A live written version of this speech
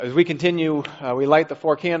As we continue, we light the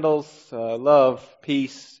four candles, love,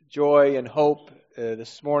 peace, joy, and hope.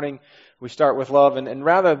 This morning, we start with love. And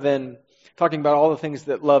rather than talking about all the things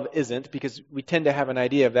that love isn't, because we tend to have an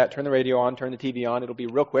idea of that, turn the radio on, turn the TV on, it'll be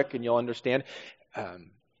real quick and you'll understand.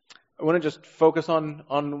 I want to just focus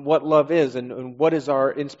on what love is and what is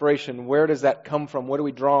our inspiration. Where does that come from? What do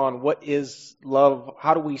we draw on? What is love?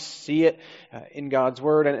 How do we see it in God's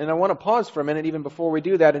Word? And I want to pause for a minute even before we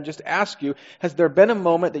do that and just ask you, has there been a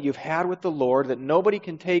moment that you've had with the Lord that nobody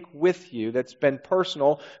can take with you, that's been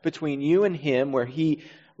personal between you and Him, where He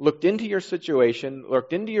looked into your situation,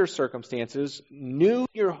 looked into your circumstances, knew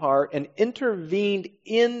your heart, and intervened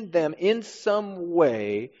in them in some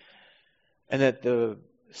way, and that the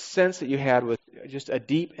sense that you had was just a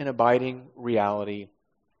deep and abiding reality,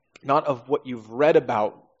 not of what you've read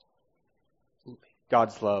about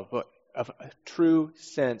God's love, but of a true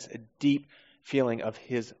sense, a deep feeling of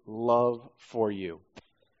His love for you?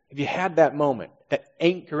 Have you had that moment, that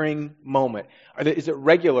anchoring moment? Is it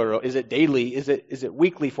regular? Is it daily? Is it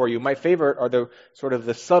weekly for you? My favorite are the sort of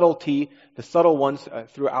the subtle ones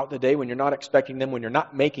throughout the day when you're not expecting them, when you're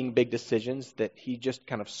not making big decisions, that He just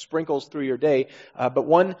kind of sprinkles through your day. But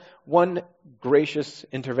one gracious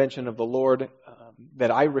intervention of the Lord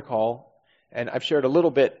that I recall, and I've shared a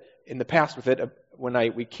little bit in the past with it, when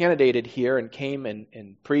we candidated here and came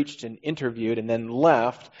and preached and interviewed and then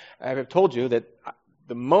left. I have told you that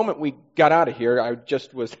the moment we got out of here, I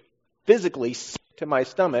just was physically sick to my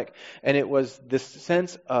stomach, and it was this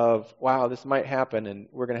sense of, wow, this might happen, and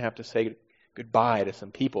we're going to have to say goodbye to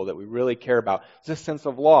some people that we really care about. It's a sense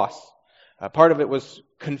of loss. Part of it was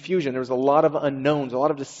confusion. There was a lot of unknowns, a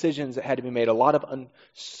lot of decisions that had to be made, a lot of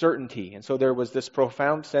uncertainty, and so there was this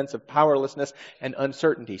profound sense of powerlessness and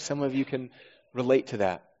uncertainty. Some of you can relate to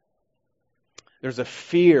that. There's a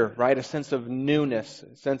fear, right? A sense of newness,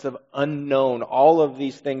 a sense of unknown, all of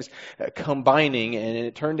these things combining, and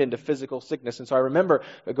it turned into physical sickness. And so I remember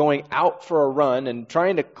going out for a run and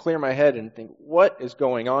trying to clear my head and think, what is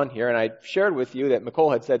going on here? And I shared with you that Nicole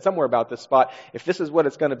had said somewhere about this spot, if this is what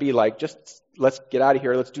it's going to be like, just let's get out of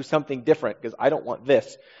here, let's do something different, because I don't want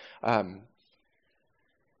this.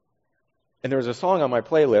 And there's a song on my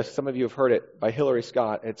playlist, some of you have heard it, by Hillary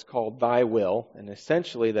Scott. It's called Thy Will. And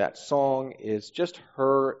essentially that song is just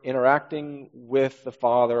her interacting with the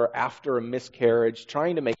Father after a miscarriage,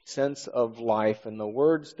 trying to make sense of life. And the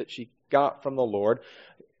words that she got from the Lord,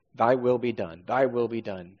 Thy will be done, Thy will be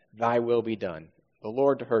done, Thy will be done. The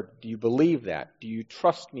Lord to her, do you believe that? Do you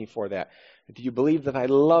trust me for that? Do you believe that I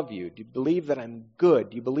love you? Do you believe that I'm good?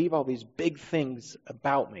 Do you believe all these big things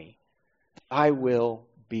about me? Thy will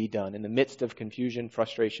be done, in the midst of confusion,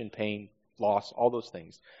 frustration, pain, loss, all those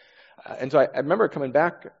things. And so I remember coming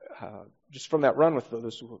back just from that run with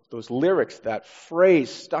those lyrics, that phrase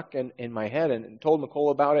stuck in my head, and told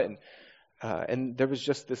Nicole about it, and there was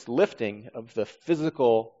just this lifting of the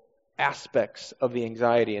physical aspects of the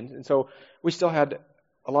anxiety. And so we still had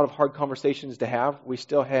a lot of hard conversations to have. We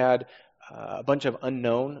still had a bunch of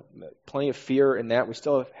unknown, plenty of fear in that. We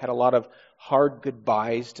still had a lot of hard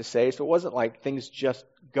goodbyes to say. So it wasn't like things just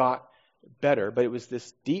got better, but it was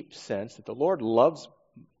this deep sense that the Lord loves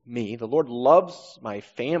me, the Lord loves my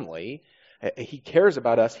family, He cares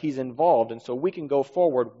about us, He's involved, and so we can go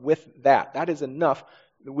forward with that. That is enough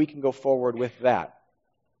that we can go forward with that.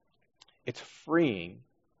 It's freeing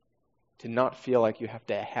to not feel like you have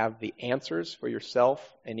to have the answers for yourself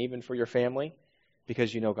and even for your family,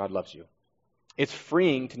 because you know God loves you. It's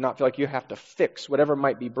freeing to not feel like you have to fix whatever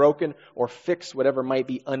might be broken or fix whatever might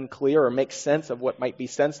be unclear or make sense of what might be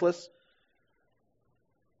senseless,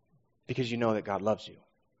 because you know that God loves you.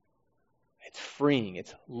 It's freeing.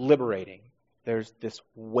 It's liberating. There's this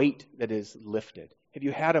weight that is lifted. Have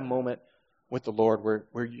you had a moment with the Lord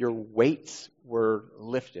where your weights were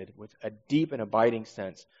lifted with a deep and abiding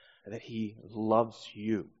sense that He loves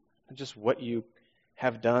you? Not just what you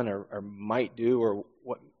have done or might do or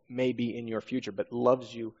what may be in your future, but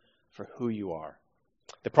loves you for who you are.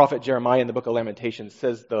 The prophet Jeremiah in the book of Lamentations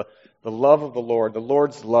says the love of the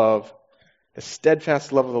Lord's love, the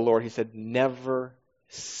steadfast love of the Lord, he said, never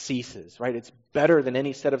ceases, right? It's better than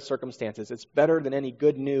any set of circumstances. It's better than any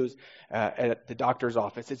good news at the doctor's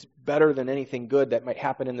office. It's better than anything good that might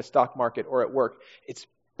happen in the stock market or at work. It's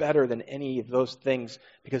better than any of those things,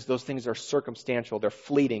 because those things are circumstantial, they're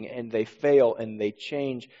fleeting, and they fail and they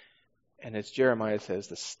change. And as Jeremiah says,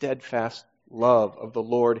 the steadfast love of the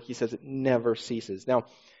Lord, he says, it never ceases. Now,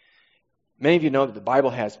 many of you know that the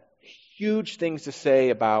Bible has huge things to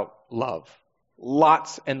say about love.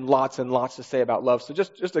 Lots and lots and lots to say about love. So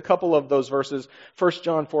just a couple of those verses. 1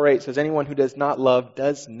 John 4:8 says, anyone who does not love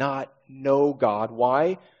does not know God.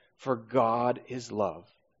 Why? For God is love.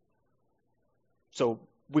 So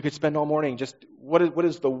we could spend all morning just, what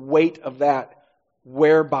is the weight of that,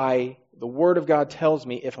 whereby the Word of God tells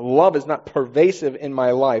me if love is not pervasive in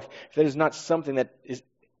my life, if it is not something that is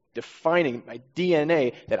defining my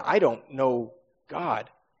DNA, that I don't know God.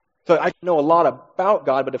 So I know a lot about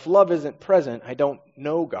God, but if love isn't present, I don't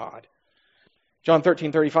know God. John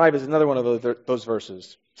 13:35 is another one of those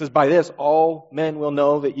verses. It says, by this all men will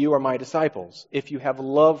know that you are my disciples, if you have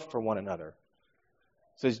love for one another.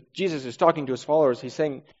 So as Jesus is talking to his followers, he's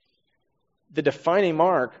saying the defining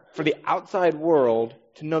mark for the outside world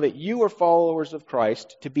to know that you are followers of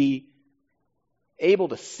Christ, to be able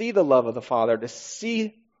to see the love of the Father, to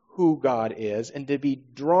see who God is, and to be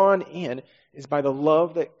drawn in is by the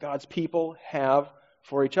love that God's people have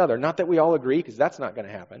for each other. Not that we all agree, because that's not going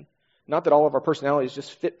to happen. Not that all of our personalities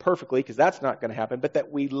just fit perfectly, because that's not going to happen, but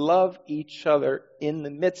that we love each other in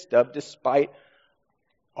the midst of, despite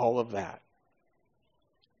all of that.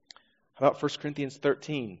 How about 1 Corinthians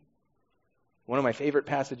 13? One of my favorite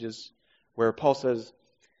passages where Paul says,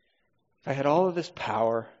 if I had all of this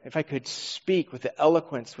power, if I could speak with the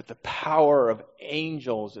eloquence, with the power of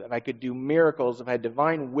angels, if I could do miracles, if I had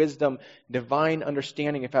divine wisdom, divine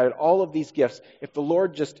understanding, if I had all of these gifts, if the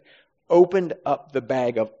Lord just opened up the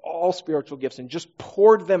bag of all spiritual gifts and just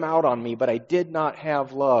poured them out on me, but I did not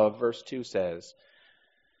have love, verse 2 says,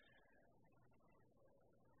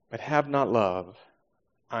 but have not love,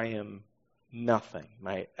 I am nothing.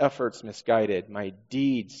 My efforts misguided, my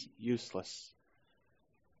deeds useless,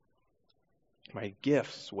 my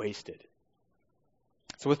gifts wasted.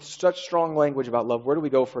 So with such strong language about love, where do we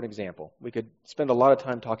go for an example? We could spend a lot of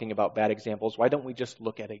time talking about bad examples. Why don't we just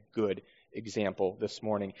look at a good example this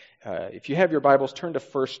morning? If you have your Bibles, turn to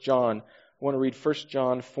 1 John. I want to read 1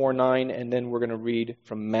 John 4:9, and then we're going to read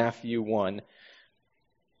from Matthew 1.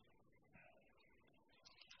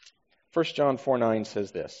 1 John 4:9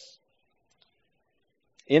 says this,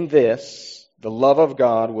 in this, the love of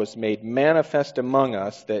God was made manifest among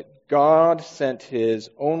us, that God sent His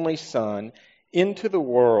only Son into the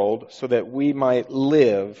world so that we might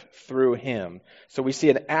live through Him. So we see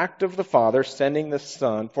an act of the Father sending the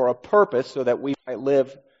Son for a purpose so that we might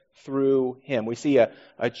live through Him. We see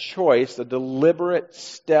a choice, a deliberate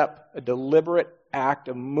step, a deliberate act,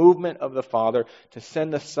 a movement of the Father to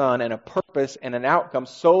send the Son, and a purpose and an outcome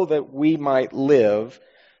so that we might live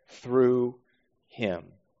through Him.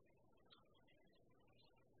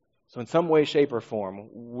 So in some way, shape, or form,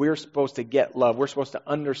 we're supposed to get love. We're supposed to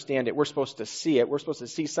understand it. We're supposed to see it. We're supposed to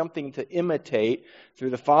see something to imitate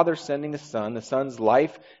through the Father sending the Son's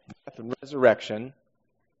life, death, and resurrection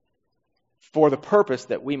for the purpose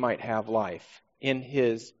that we might have life in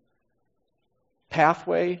His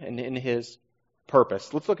pathway and in His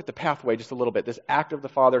purpose. Let's look at the pathway just a little bit, this act of the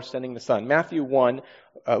Father sending the Son. Matthew 1,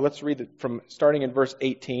 let's read it from starting in verse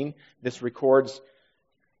 18. This records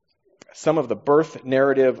some of the birth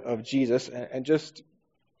narrative of Jesus, and just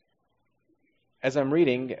as I'm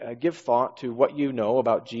reading, give thought to what you know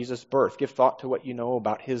about Jesus' birth. Give thought to what you know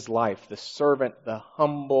about His life, the servant, the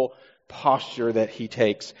humble posture that He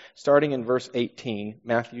takes. Starting in verse 18,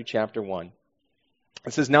 Matthew chapter 1.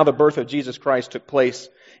 It says, now the birth of Jesus Christ took place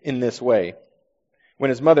in this way. When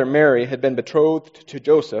His mother Mary had been betrothed to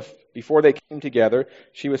Joseph, before they came together,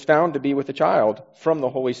 she was found to be with a child from the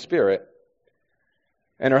Holy Spirit.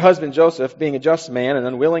 And her husband Joseph, being a just man and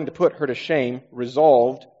unwilling to put her to shame,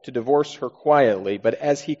 resolved to divorce her quietly. But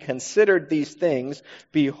as he considered these things,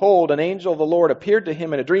 behold, an angel of the Lord appeared to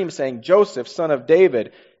him in a dream, saying, Joseph, son of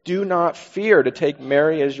David, do not fear to take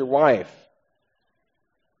Mary as your wife.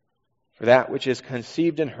 For that which is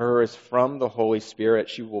conceived in her is from the Holy Spirit.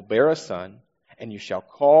 She will bear a son, and you shall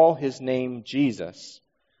call his name Jesus,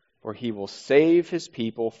 for he will save his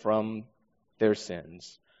people from their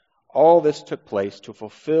sins. All this took place to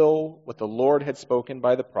fulfill what the Lord had spoken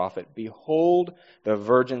by the prophet. Behold, the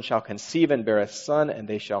virgin shall conceive and bear a son, and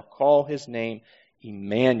they shall call his name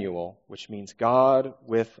Emmanuel, which means God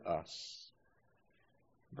with us.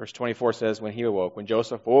 Verse 24 says, when he awoke, when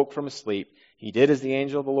Joseph woke from his sleep, he did as the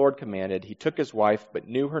angel of the Lord commanded. He took his wife, but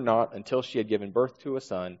knew her not until she had given birth to a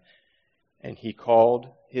son, and he called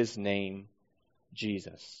his name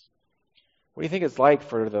Jesus. What do you think it's like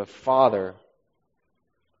for the Father,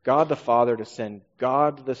 God the Father, to send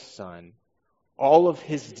God the Son, all of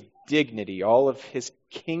His dignity, all of His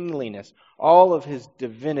kingliness, all of His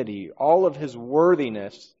divinity, all of His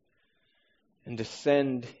worthiness, and to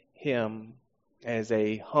send Him as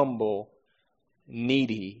a humble,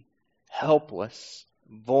 needy, helpless,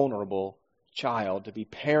 vulnerable child to be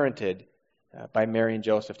parented by Mary and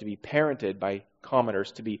Joseph, to be parented by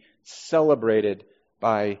commoners, to be celebrated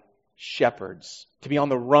by shepherds, to be on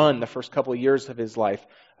the run the first couple of years of his life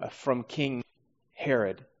from king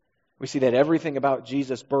Herod. We see that everything about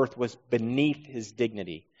Jesus' birth was beneath his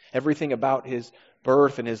dignity. Everything about his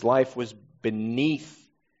birth and his life was beneath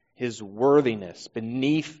his worthiness,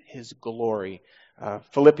 beneath his glory.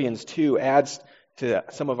 Philippians 2 adds to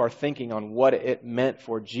some of our thinking on what it meant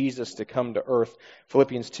for Jesus to come to earth.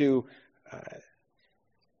 Philippians 2,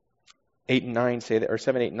 8 and 9 say that, or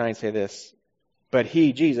 7, 8, and 9 say this. But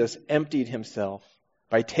he, Jesus, emptied himself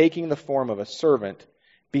by taking the form of a servant,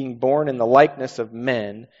 being born in the likeness of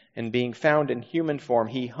men, and being found in human form,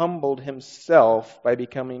 he humbled himself by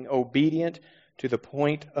becoming obedient to the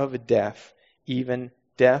point of death, even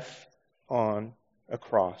death on a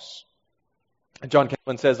cross. John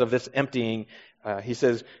Calvin says of this emptying, he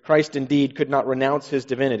says, Christ indeed could not renounce his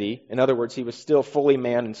divinity. In other words, he was still fully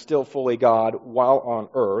man and still fully God while on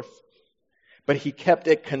earth. But he kept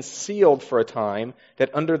it concealed for a time,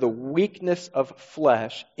 that under the weakness of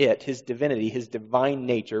flesh, his divinity, his divine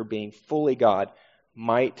nature, being fully God,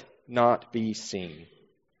 might not be seen.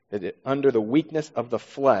 That under the weakness of the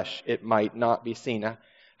flesh, it might not be seen. Now,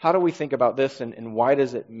 how do we think about this, and why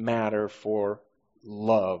does it matter for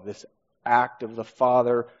love? This act of the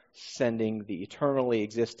Father sending the eternally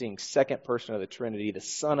existing second person of the Trinity, the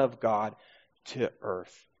Son of God, to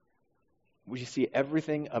earth. We see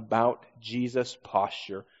everything about Jesus'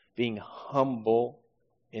 posture being humble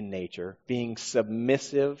in nature, being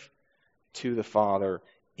submissive to the Father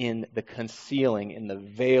in the concealing, in the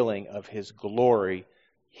veiling of his glory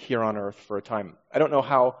here on earth for a time. I don't know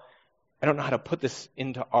how to put this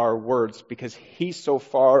into our words because he's so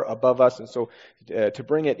far above us, and so to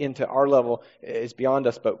bring it into our level is beyond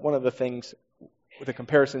us. But one of the things, the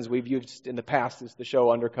comparisons we've used in the past is the show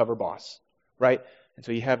Undercover Boss, right? And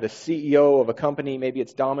so you have the CEO of a company, maybe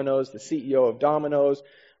it's Domino's, the CEO of Domino's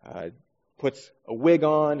puts a wig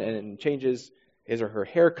on and changes his or her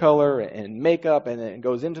hair color and makeup, and then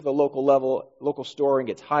goes into the local store and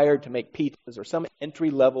gets hired to make pizzas or some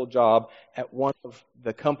entry-level job at one of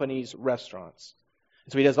the company's restaurants.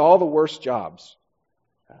 And so he does all the worst jobs.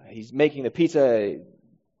 He's making the pizza,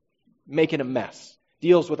 making a mess,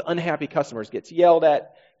 deals with unhappy customers, gets yelled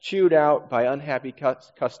at, chewed out by unhappy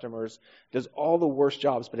customers, does all the worst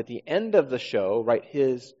jobs. But at the end of the show, right,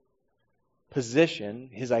 his position,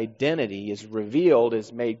 his identity is revealed,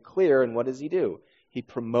 is made clear, and what does he do? He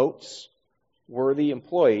promotes worthy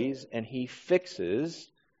employees, and he fixes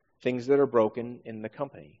things that are broken in the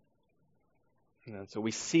company. And so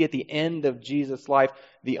we see at the end of Jesus' life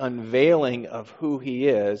the unveiling of who he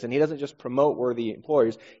is, and he doesn't just promote worthy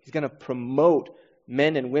employees, he's going to promote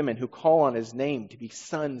men and women who call on his name to be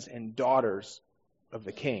sons and daughters of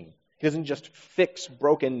the King. He doesn't just fix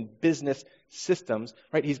broken business systems,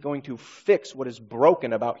 right? He's going to fix what is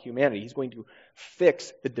broken about humanity. He's going to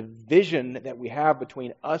fix the division that we have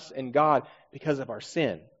between us and God because of our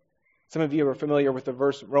sin. Some of you are familiar with the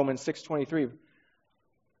verse Romans 6:23.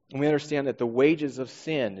 And we understand that the wages of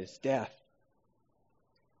sin is death.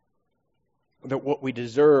 That what we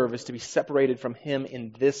deserve is to be separated from him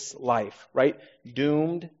in this life, right?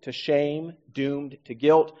 Doomed to shame, doomed to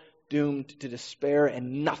guilt, doomed to despair,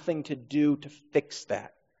 and nothing to do to fix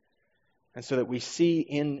that. And so that we see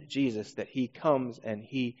in Jesus that he comes and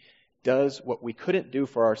he does what we couldn't do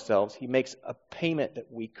for ourselves. He makes a payment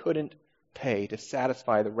that we couldn't pay to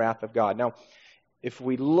satisfy the wrath of God. Now, if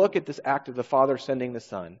we look at this act of the Father sending the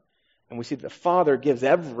Son, and we see that the Father gives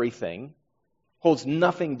everything, holds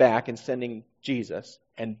nothing back in sending Jesus,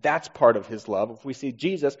 and that's part of his love. If we see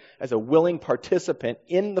Jesus as a willing participant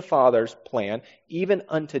in the Father's plan, even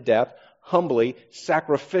unto death, humbly,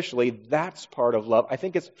 sacrificially, that's part of love. I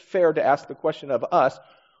think it's fair to ask the question of us,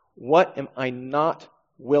 what am I not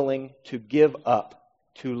willing to give up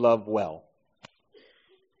to love well?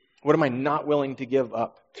 What am I not willing to give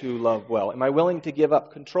up to love well? Am I willing to give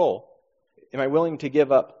up control? Am I willing to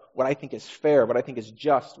give up what I think is fair, what I think is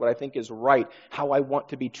just, what I think is right, how I want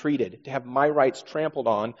to be treated, to have my rights trampled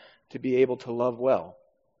on, to be able to love well?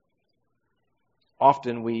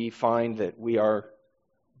 Often we find that we are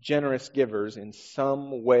generous givers in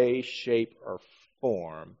some way, shape, or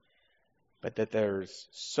form, but that there's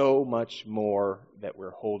so much more that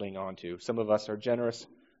we're holding on to. Some of us are generous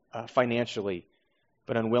financially,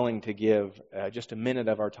 but unwilling to give just a minute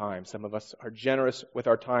of our time. Some of us are generous with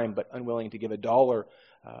our time, but unwilling to give $1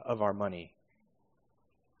 of our money.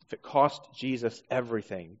 If it cost Jesus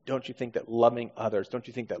everything, don't you think that loving others, don't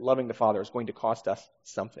you think that loving the Father is going to cost us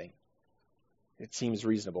something? It seems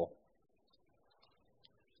reasonable.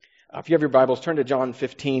 If you have your Bibles, turn to John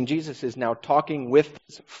 15. Jesus is now talking with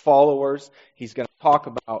his followers. He's going to talk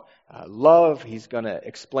about love. He's going to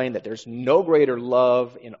explain that there's no greater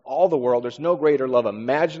love in all the world. There's no greater love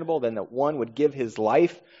imaginable than that one would give his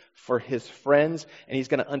life for his friends. And he's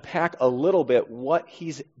going to unpack a little bit what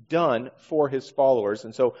he's done for his followers.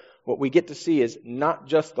 And so what we get to see is not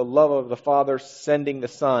just the love of the Father sending the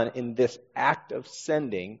Son in this act of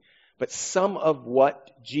sending, but some of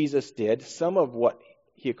what Jesus did, some of what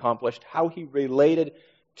he accomplished, how he related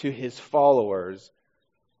to his followers.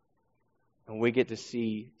 And we get to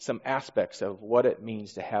see some aspects of what it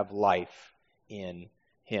means to have life in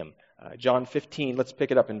him. John 15, let's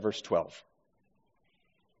pick it up in verse 12.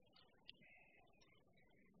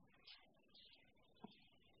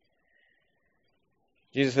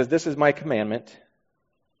 Jesus says, "This is my commandment,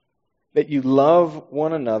 that you love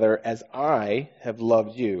one another as I have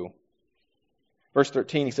loved you." Verse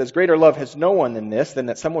 13, he says, "Greater love has no one than this, than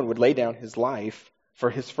that someone would lay down his life for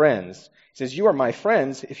his friends." He says, "You are my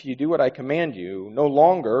friends if you do what I command you. No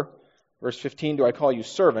longer," verse 15, "do I call you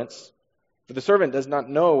servants, for the servant does not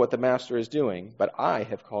know what the master is doing, but I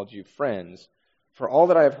have called you friends. For all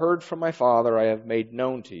that I have heard from my Father I have made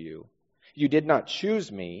known to you. You did not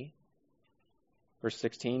choose me," verse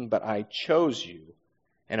 16, "but I chose you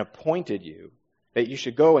and appointed you, that you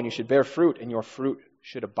should go and you should bear fruit, and your fruit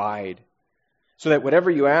should abide, so that whatever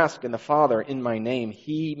you ask in the Father in my name,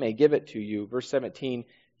 he may give it to you." Verse 17,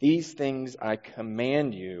 "These things I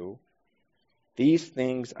command you,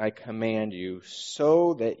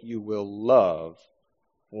 so that you will love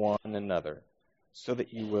one another." So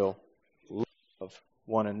that you will love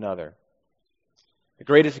one another. The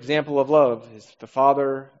greatest example of love is the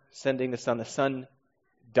Father sending the Son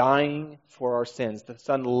dying for our sins, the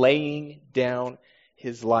Son laying down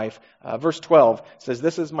his life. Verse 12 says,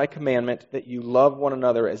 "This is my commandment, that you love one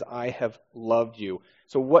another as I have loved you."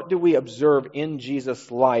 So what do we observe in Jesus'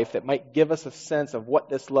 life that might give us a sense of what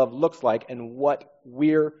this love looks like and what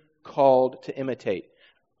we're called to imitate?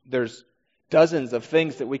 There's dozens of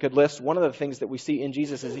things that we could list. One of the things that we see in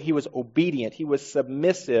Jesus is that he was obedient. He was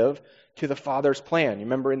submissive to the Father's plan. You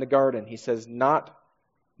remember in the garden, he says, "Not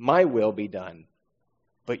my will be done,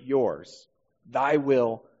 but yours. Thy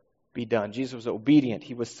will be done." Jesus was obedient.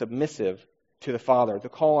 He was submissive to the Father. The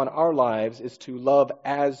call on our lives is to love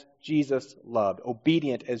as Jesus loved,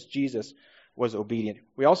 obedient as Jesus was obedient.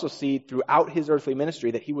 We also see throughout his earthly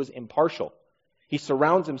ministry that he was impartial. He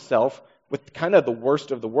surrounds himself with kind of the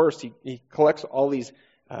worst of the worst. He collects all these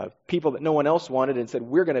people that no one else wanted and said,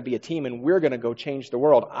 "We're going to be a team and we're going to go change the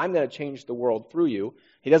world. I'm going to change the world through you."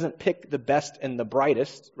 He doesn't pick the best and the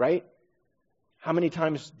brightest, right? How many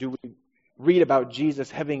times do we read about Jesus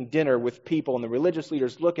having dinner with people and the religious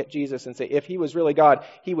leaders look at Jesus and say, if he was really God,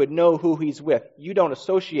 he would know who he's with. You don't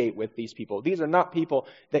associate with these people. These are not people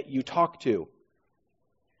that you talk to.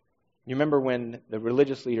 You remember when the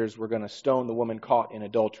religious leaders were going to stone the woman caught in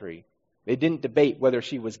adultery. They didn't debate whether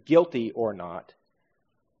she was guilty or not.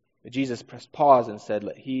 But Jesus pressed pause and said,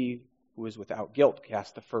 "Let he who is without guilt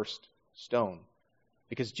cast the first stone."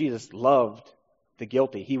 Because Jesus loved the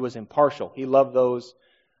guilty. He was impartial. He loved those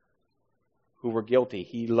who were guilty.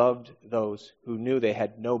 He loved those who knew they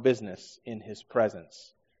had no business in his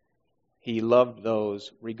presence. He loved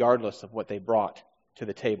those regardless of what they brought to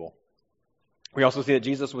the table. We also see that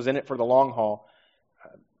Jesus was in it for the long haul.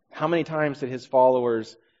 How many times did his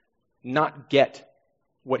followers not get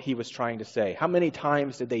what he was trying to say? How many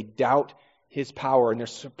times did they doubt his power and they're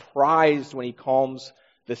surprised when he calms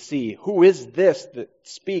the sea? Who is this that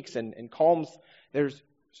speaks and calms? There's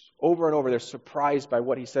over and over, they're surprised by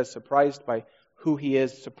what he says, surprised by who he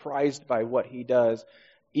is, surprised by what he does.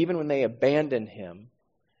 Even when they abandon him,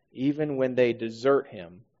 even when they desert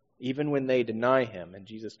him, even when they deny him, and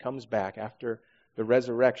Jesus comes back after the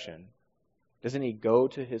resurrection, doesn't he go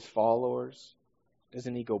to his followers?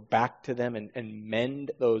 Doesn't he go back to them and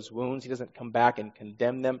mend those wounds? He doesn't come back and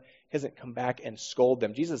condemn them. He doesn't come back and scold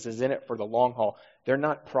them. Jesus is in it for the long haul. They're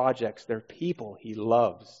not projects. They're people he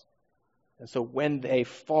loves. And so when they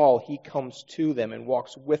fall, he comes to them and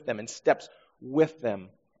walks with them and steps with them.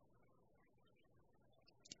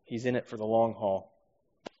 He's in it for the long haul.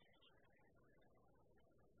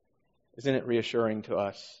 Isn't it reassuring to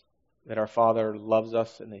us that our Father loves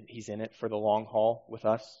us and that he's in it for the long haul with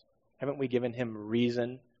us? Haven't we given him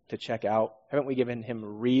reason to check out? Haven't we given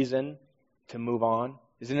him reason to move on?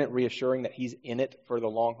 Isn't it reassuring that he's in it for the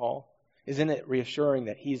long haul? Isn't it reassuring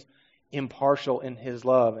that he's impartial in his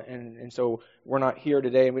love? And so we're not here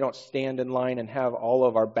today and we don't stand in line and have all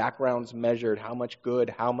of our backgrounds measured, how much good,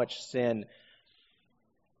 how much sin.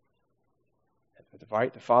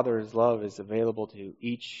 The Father's love is available to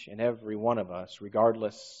each and every one of us,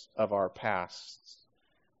 regardless of our pasts,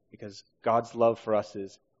 because God's love for us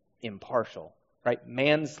is impartial, right?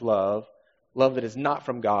 Man's love that is not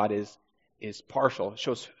from God, is partial. It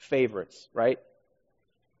shows favorites, right?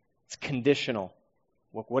 It's conditional.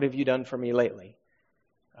 What have you done for me lately?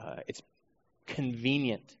 It's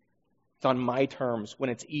convenient. It's on my terms, when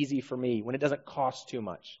it's easy for me, when it doesn't cost too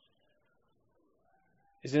much.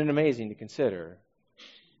 Isn't it amazing to consider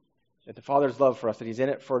that the Father's love for us, that He's in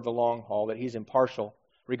it for the long haul, that He's impartial,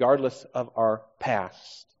 regardless of our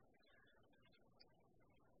past?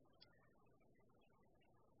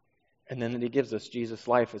 And then that He gives us Jesus'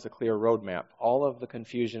 life as a clear roadmap. All of the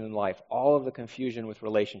confusion in life, all of the confusion with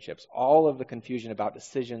relationships, all of the confusion about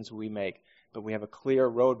decisions we make, but we have a clear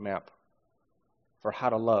roadmap for how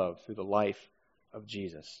to love through the life of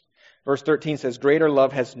Jesus. Verse 13 says, "Greater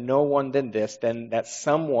love has no one than this, than that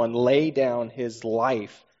someone lay down his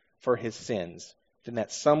life for his sins." Than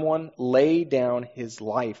that someone lay down his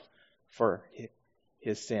life for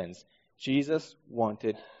his sins. Jesus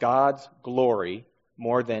wanted God's glory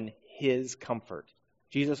more than His comfort.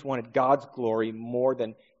 Jesus wanted God's glory more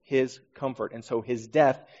than His comfort. And so His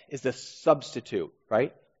death is the substitute,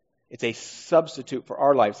 right? It's a substitute for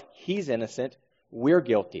our lives. He's innocent. We're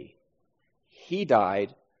guilty. He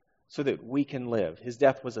died so that we can live. His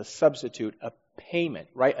death was a substitute, a payment,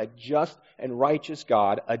 right? A just and righteous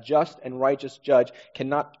God, a just and righteous judge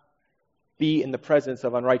cannot be in the presence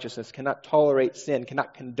of unrighteousness, cannot tolerate sin,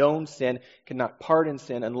 cannot condone sin, cannot pardon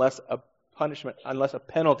sin unless a punishment, unless a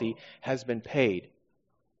penalty has been paid.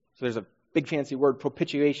 So there's a big fancy word,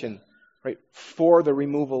 propitiation, right? For the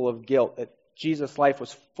removal of guilt. That Jesus' life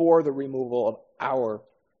was for the removal of our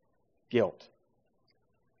guilt.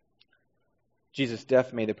 Jesus'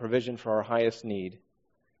 death made a provision for our highest need.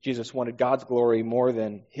 Jesus wanted God's glory more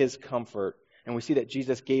than His comfort. And we see that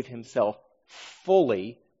Jesus gave Himself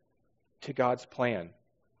fully to God's plan,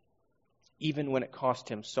 even when it cost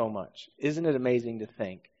Him so much. Isn't it amazing to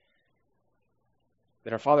think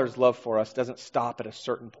that our Father's love for us doesn't stop at a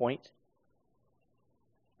certain point?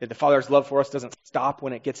 That the Father's love for us doesn't stop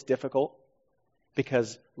when it gets difficult?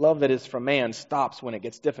 Because love that is from man stops when it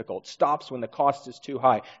gets difficult, stops when the cost is too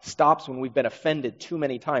high, stops when we've been offended too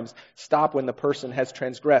many times, stop when the person has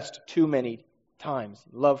transgressed too many times.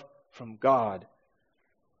 Love from God,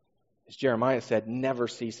 as Jeremiah said, never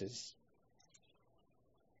ceases.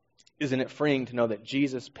 Isn't it freeing to know that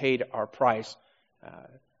Jesus paid our price?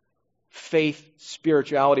 Faith,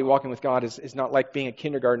 spirituality, walking with God is not like being a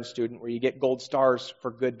kindergarten student where you get gold stars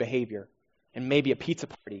for good behavior and maybe a pizza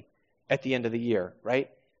party at the end of the year, right?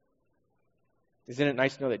 Isn't it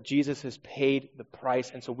nice to know that Jesus has paid the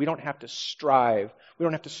price, and so we don't have to strive, we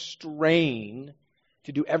don't have to strain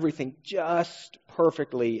to do everything just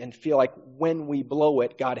perfectly and feel like when we blow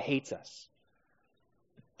it, God hates us.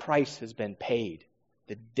 The price has been paid.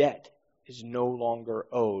 The debt is no longer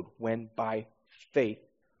owed when by faith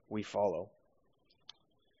we follow.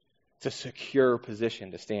 It's a secure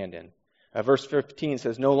position to stand in. Verse 15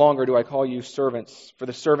 says, "No longer do I call you servants, for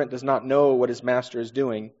the servant does not know what his master is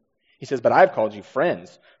doing." He says, "But I've called you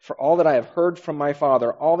friends, for all that I have heard from my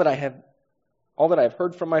Father, all that I have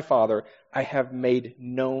heard from my Father, I have made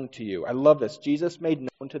known to you." I love this. Jesus made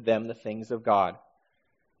known to them the things of God.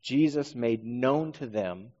 Jesus made known to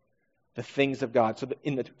them the things of God. So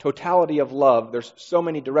in the totality of love, there's so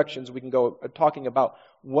many directions we can go talking about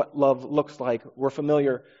what love looks like. We're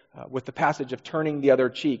familiar with the passage of turning the other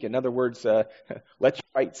cheek. In other words, let your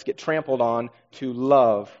rights get trampled on to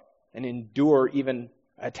love and endure even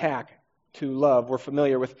attack to love. We're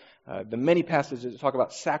familiar with the many passages that talk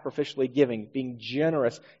about sacrificially giving, being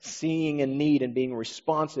generous, seeing a need and being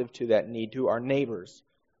responsive to that need, to our neighbors.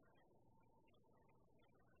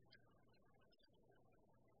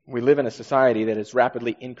 We live in a society that is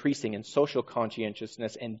rapidly increasing in social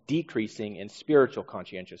conscientiousness and decreasing in spiritual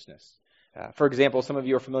conscientiousness. For example, some of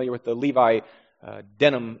you are familiar with the Levi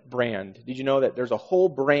denim brand. Did you know that there's a whole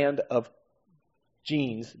brand of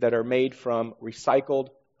jeans that are made from recycled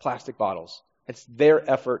plastic bottles? It's their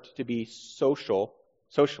effort to be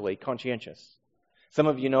socially conscientious. Some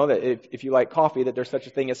of you know that if you like coffee, that there's such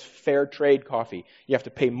a thing as fair trade coffee. You have to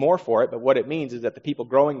pay more for it, but what it means is that the people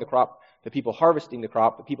growing the crop, the people harvesting the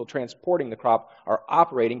crop, the people transporting the crop are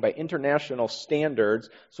operating by international standards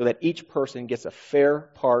so that each person gets a fair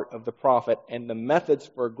part of the profit, and the methods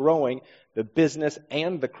for growing the business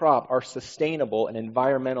and the crop are sustainable and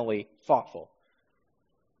environmentally thoughtful.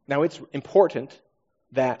 Now, it's important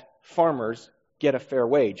that farmers get a fair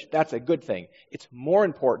wage. That's a good thing. It's more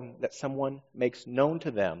important that someone makes known to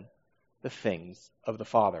them the things of the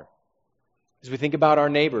Father. As we think about our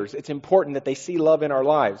neighbors, it's important that they see love in our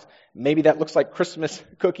lives. Maybe that looks like Christmas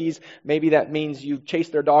cookies. Maybe that means you chase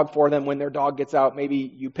their dog for them when their dog gets out. Maybe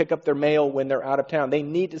you pick up their mail when they're out of town. They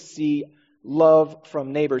need to see love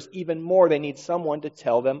from neighbors. Even more, they need someone to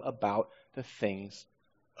tell them about the things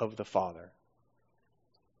of the Father.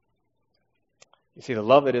 You see, the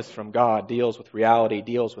love that is from God deals with reality,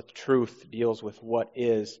 deals with truth, deals with what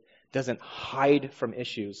is, doesn't hide from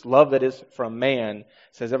issues. Love that is from man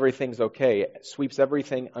says everything's okay, sweeps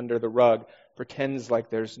everything under the rug, pretends like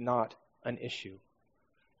there's not an issue.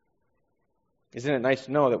 Isn't it nice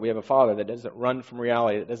to know that we have a Father that doesn't run from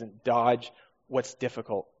reality, that doesn't dodge what's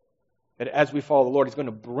difficult? That as we follow the Lord, He's going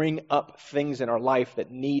to bring up things in our life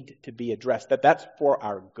that need to be addressed, that's for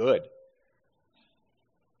our good.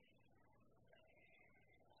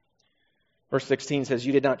 Verse 16 says,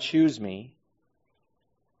 "You did not choose me,"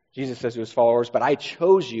 Jesus says to His followers, "but I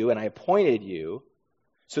chose you and I appointed you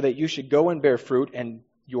so that you should go and bear fruit and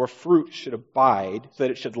your fruit should abide, so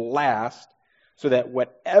that it should last, so that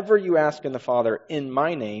whatever you ask in the Father in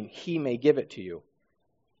my name, He may give it to you."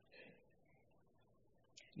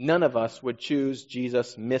 None of us would choose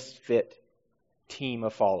Jesus' misfit team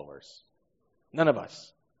of followers. None of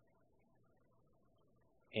us.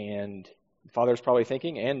 And the Father's probably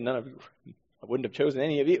thinking, and none of you, I wouldn't have chosen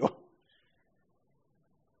any of you.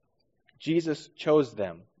 Jesus chose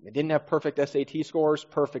them. They didn't have perfect SAT scores,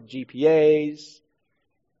 perfect GPAs,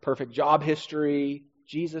 perfect job history.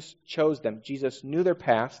 Jesus chose them. Jesus knew their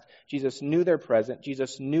past. Jesus knew their present.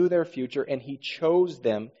 Jesus knew their future, and He chose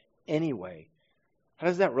them anyway. How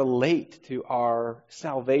does that relate to our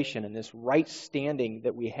salvation and this right standing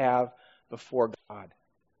that we have before God?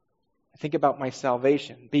 I think about my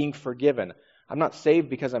salvation, being forgiven. I'm not saved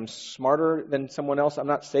because I'm smarter than someone else. I'm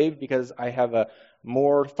not saved because I have a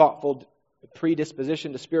more thoughtful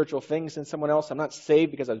predisposition to spiritual things than someone else. I'm not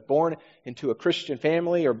saved because I was born into a Christian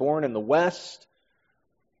family or born in the West,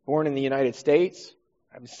 born in the United States.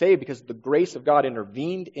 I'm saved because the grace of God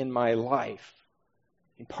intervened in my life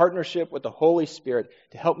in partnership with the Holy Spirit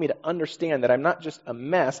to help me to understand that I'm not just a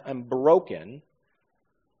mess, I'm broken.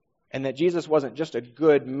 And that Jesus wasn't just a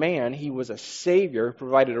good man, He was a Savior who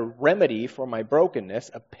provided a remedy for my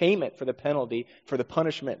brokenness, a payment for the penalty, for the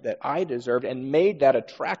punishment that I deserved, and made that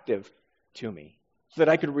attractive to me so that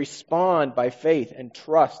I could respond by faith and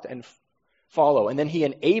trust and follow. And then He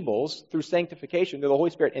enables, through sanctification, through the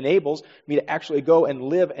Holy Spirit, enables me to actually go and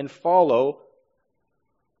live and follow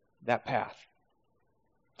that path.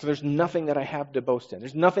 So there's nothing that I have to boast in.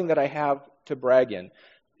 There's nothing that I have to brag in.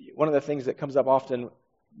 One of the things that comes up often,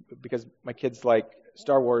 because my kids like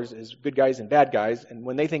Star Wars, is good guys and bad guys. And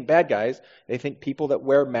when they think bad guys, they think people that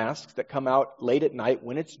wear masks that come out late at night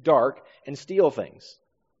when it's dark and steal things.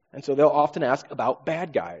 And so they'll often ask about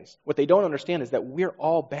bad guys. What they don't understand is that we're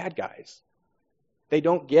all bad guys. They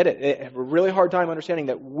don't get it. They have a really hard time understanding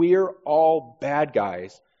that we're all bad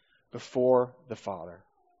guys before the Father.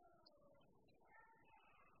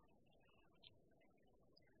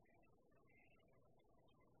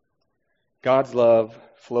 God's love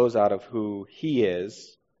flows out of who He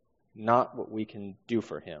is, not what we can do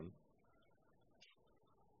for Him.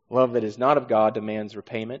 Love that is not of God demands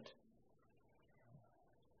repayment.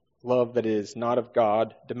 Love that is not of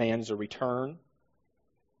God demands a return.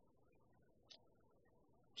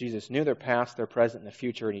 Jesus knew their past, their present, and their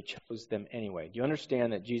future, and He chose them anyway. Do you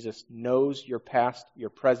understand that Jesus knows your past, your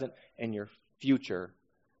present, and your future,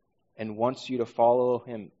 and wants you to follow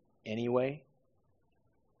Him anyway?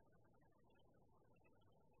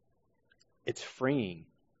 It's freeing.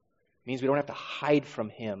 It means we don't have to hide from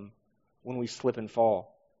Him when we slip and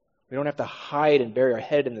fall. We don't have to hide and bury our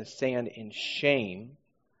head in the sand in shame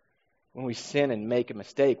when we sin and make a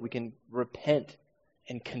mistake. We can repent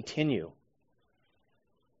and continue.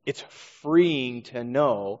 It's freeing to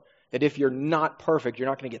know that if you're not perfect, you're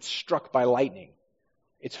not going to get struck by lightning.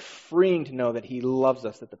 It's freeing to know that He loves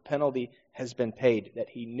us, that the penalty has been paid, that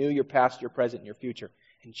He knew your past, your present, and your future,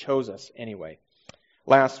 and chose us anyway.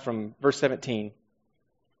 Last, from verse 17,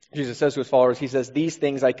 Jesus says to His followers, He says, "These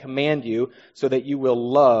things I command you so that you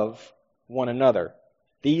will love one another."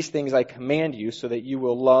 These things I command you so that you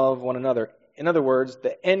will love one another. In other words,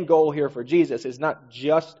 the end goal here for Jesus is not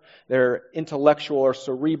just their intellectual or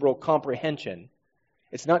cerebral comprehension.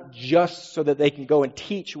 It's not just so that they can go and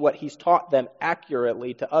teach what He's taught them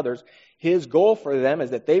accurately to others. His goal for them is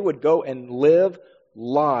that they would go and live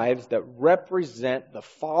lives that represent the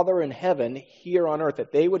Father in heaven here on earth,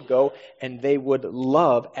 that they would go and they would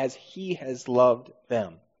love as He has loved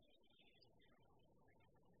them.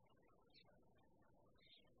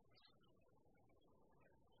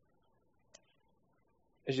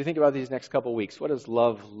 As you think about these next couple weeks, what does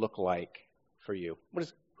love look like for you?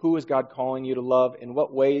 Who is God calling you to love? In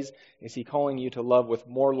what ways is He calling you to love with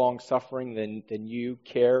more long-suffering than you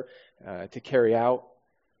care to carry out?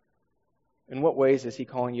 In what ways is He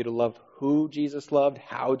calling you to love who Jesus loved,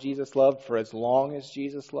 how Jesus loved, for as long as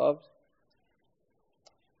Jesus loved?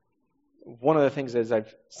 One of the things as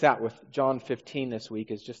I've sat with John 15 this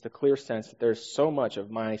week is just a clear sense that there's so much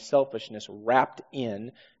of my selfishness wrapped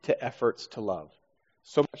in to efforts to love.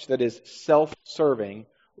 So much that is self-serving,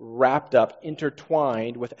 wrapped up,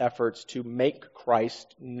 intertwined with efforts to make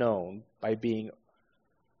Christ known by being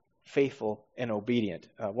faithful and obedient.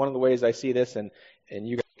 One of the ways I see this, and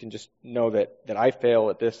you guys can just know that I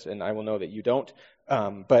fail at this, and I will know that you don't,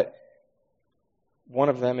 but one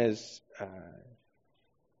of them is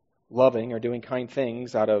loving or doing kind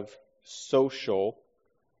things out of social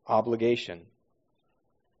obligation.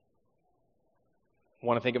 I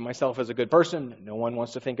want to think of myself as a good person. No one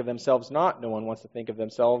wants to think of themselves not. No one wants to think of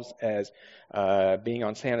themselves as being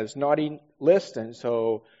on Santa's naughty list. And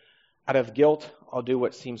so out of guilt, I'll do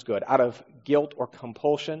what seems good. Out of guilt or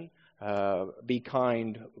compulsion, be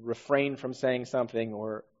kind, refrain from saying something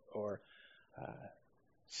or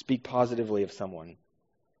speak positively of someone.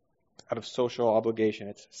 Out of social obligation.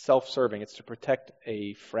 It's self-serving. It's to protect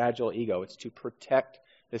a fragile ego. It's to protect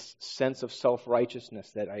this sense of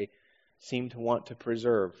self-righteousness that I seem to want to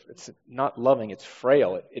preserve. It's not loving. It's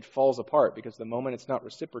frail. It falls apart because the moment it's not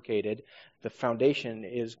reciprocated, the foundation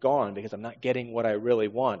is gone because I'm not getting what I really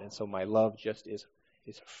want. And so my love just is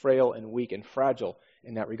frail and weak and fragile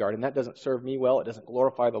in that regard. And that doesn't serve me well. It doesn't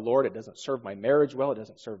glorify the Lord. It doesn't serve my marriage well. It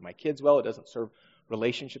doesn't serve my kids well. It doesn't serve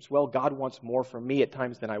relationships well. God wants more for me at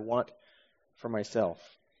times than I want for myself.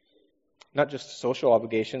 Not just social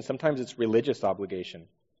obligation. Sometimes it's religious obligation.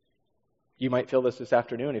 You might feel this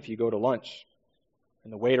afternoon if you go to lunch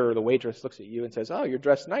and the waiter or the waitress looks at you and says, "Oh, you're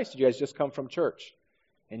dressed nice. Did you guys just come from church?"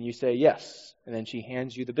 And you say, "Yes." And then she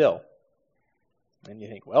hands you the bill. And you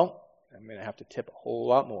think, well, I'm going to have to tip a whole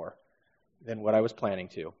lot more than what I was planning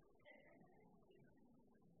to.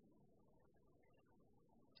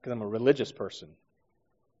 Because I'm a religious person.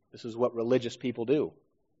 This is what religious people do.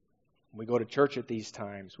 We go to church at these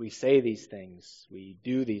times. We say these things. We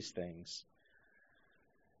do these things.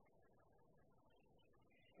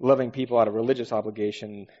 Loving people out of religious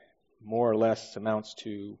obligation more or less amounts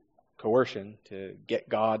to coercion, to get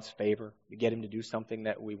God's favor, to get Him to do something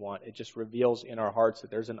that we want. It just reveals in our hearts that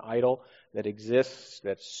there's an idol that exists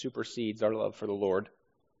that supersedes our love for the Lord.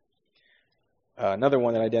 Another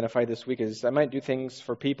one that I identified this week is I might do things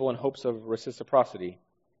for people in hopes of reciprocity.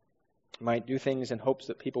 I might do things in hopes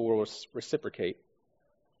that people will reciprocate.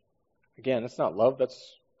 Again, that's not love,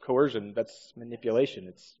 that's coercion, that's manipulation.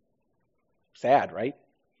 It's sad, right?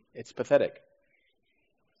 It's pathetic.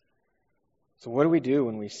 So what do we do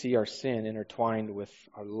when we see our sin intertwined with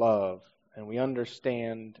our love and we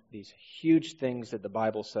understand these huge things that the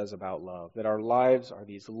Bible says about love, that our lives are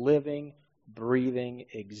these living, breathing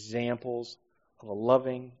examples of a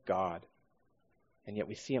loving God, and yet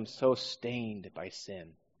we see Him so stained by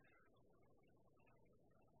sin?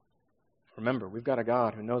 Remember, we've got a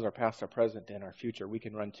God who knows our past, our present, and our future. We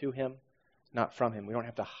can run to Him, not from Him. We don't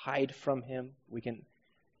have to hide from Him. We can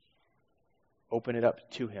open it up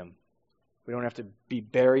to Him. We don't have to be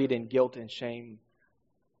buried in guilt and shame.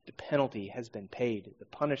 The penalty has been paid. The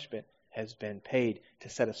punishment has been paid to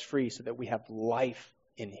set us free so that we have life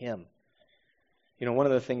in Him. You know, one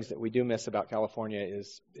of the things that we do miss about California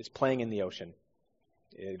is playing in the ocean.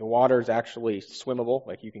 The water is actually swimmable,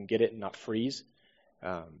 like you can get it and not freeze.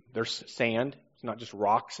 There's sand. It's not just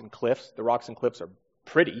rocks and cliffs. The rocks and cliffs are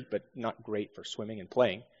pretty, but not great for swimming and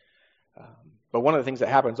playing. But one of the things that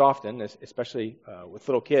happens often, especially with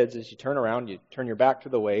little kids, is you turn around, you turn your back to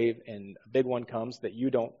the wave, and a big one comes that you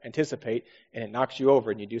don't anticipate, and it knocks you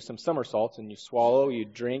over, and you do some somersaults, and you swallow, you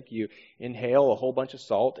drink, you inhale a whole bunch of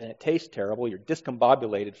salt, and it tastes terrible. You're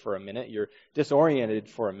discombobulated for a minute. You're disoriented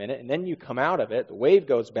for a minute, and then you come out of it, the wave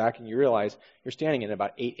goes back, and you realize you're standing in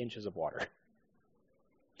about 8 inches of water.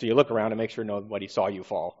 So you look around to make sure nobody saw you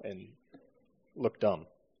fall and look dumb.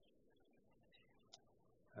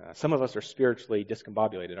 Some of us are spiritually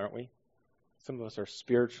discombobulated, aren't we? Some of us are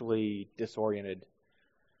spiritually disoriented.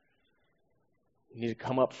 We need to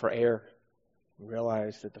come up for air.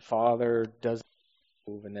 Realize that the Father doesn't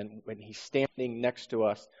move, and then when He's standing next to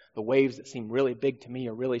us, the waves that seem really big to me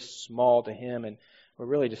are really small to Him, and we're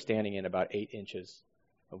really just standing in about 8 inches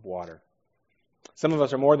of water. Some of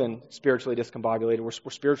us are more than spiritually discombobulated. We're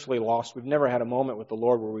spiritually lost. We've never had a moment with the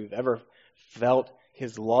Lord where we've ever felt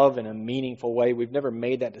His love in a meaningful way. We've never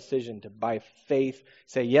made that decision to, by faith,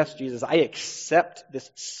 say, "Yes, Jesus, I accept this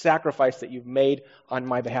sacrifice that you've made on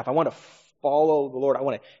my behalf. I want to follow the Lord. I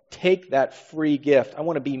want to take that free gift. I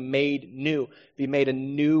want to be made new, be made a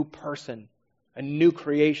new person, a new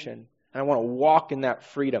creation. And I want to walk in that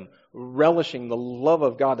freedom, relishing the love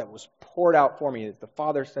of God that was poured out for me, as the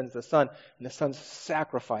Father sends the Son, and the Son's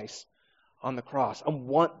sacrifice on the cross. I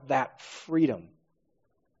want that freedom.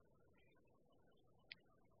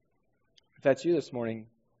 If that's you this morning,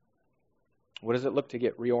 what does it look to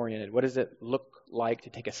get reoriented? What does it look like to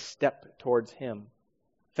take a step towards Him?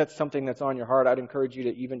 If that's something that's on your heart, I'd encourage you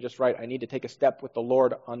to even just write, I need to take a step with the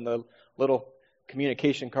Lord, on the little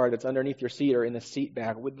communication card that's underneath your seat or in the seat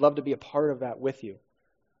bag. We'd love to be a part of that with you.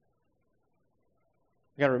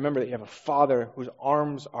 You got to remember that you have a Father whose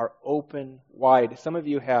arms are open wide. Some of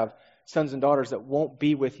you have sons and daughters that won't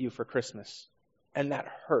be with you for Christmas, and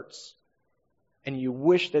that hurts. And you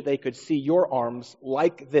wish that they could see your arms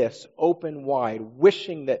like this, open wide,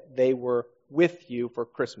 wishing that they were with you for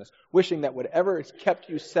Christmas, wishing that whatever has kept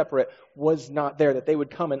you separate was not there, that they would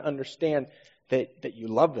come and understand that you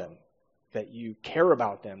love them, that you care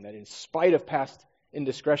about them, that in spite of past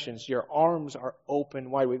indiscretions, your arms are open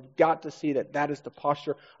wide. We've got to see that that is the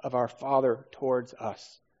posture of our Father towards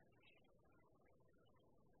us.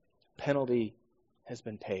 Penalty has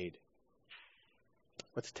been paid.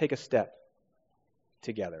 Let's take a step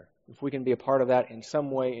together. If we can be a part of that in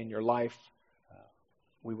some way in your life,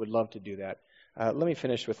 we would love to do that. Let me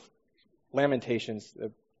finish with Lamentations,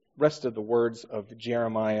 the rest of the words of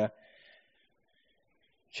Jeremiah.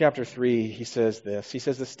 Chapter 3, he says this. He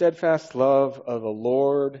says, the steadfast love of the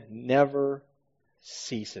Lord never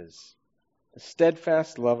ceases. The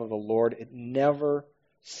steadfast love of the Lord, it never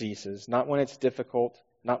ceases. Not when it's difficult,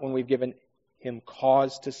 not when we've given Him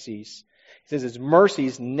cause to cease. He says His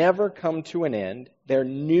mercies never come to an end. They're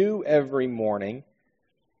new every morning.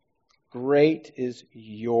 Great is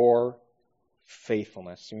your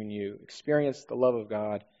faithfulness. When you experience the love of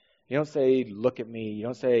God, you don't say, look at me. You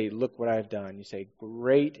don't say, look what I've done. You say,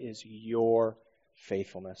 great is your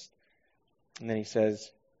faithfulness. And then he says,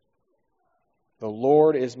 the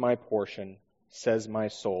Lord is my portion, says my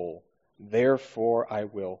soul. Therefore I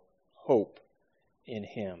will hope in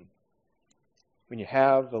Him. When you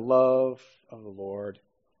have the love of the Lord,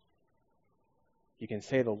 you can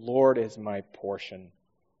say, the Lord is my portion,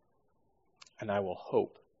 and I will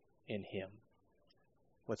hope in Him.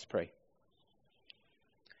 Let's pray.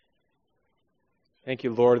 Thank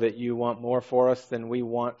you, Lord, that you want more for us than we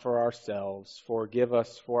want for ourselves. Forgive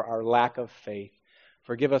us for our lack of faith.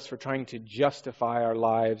 Forgive us for trying to justify our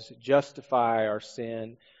lives, justify our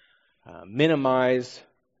sin, minimize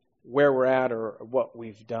where we're at or what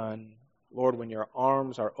we've done. Lord, when your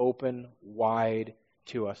arms are open wide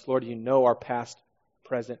to us. Lord, you know our past,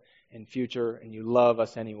 present, and future, and you love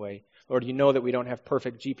us anyway. Lord, you know that we don't have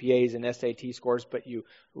perfect GPAs and SAT scores, but you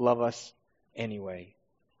love us anyway.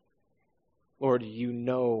 Lord, you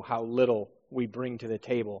know how little we bring to the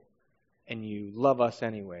table, and you love us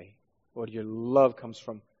anyway. Lord, your love comes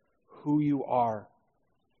from who you are.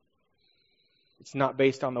 It's not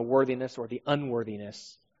based on the worthiness or the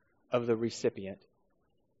unworthiness of the recipient.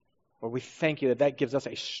 Lord, we thank you that that gives us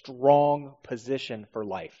a strong position for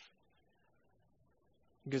life.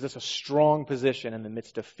 It gives us a strong position in the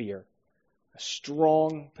midst of fear, a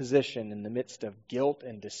strong position in the midst of guilt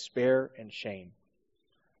and despair and shame.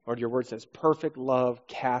 Lord, your word says, perfect love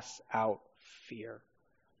casts out fear.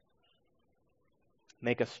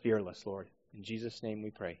 Make us fearless, Lord. In Jesus' name we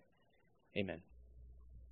pray. Amen.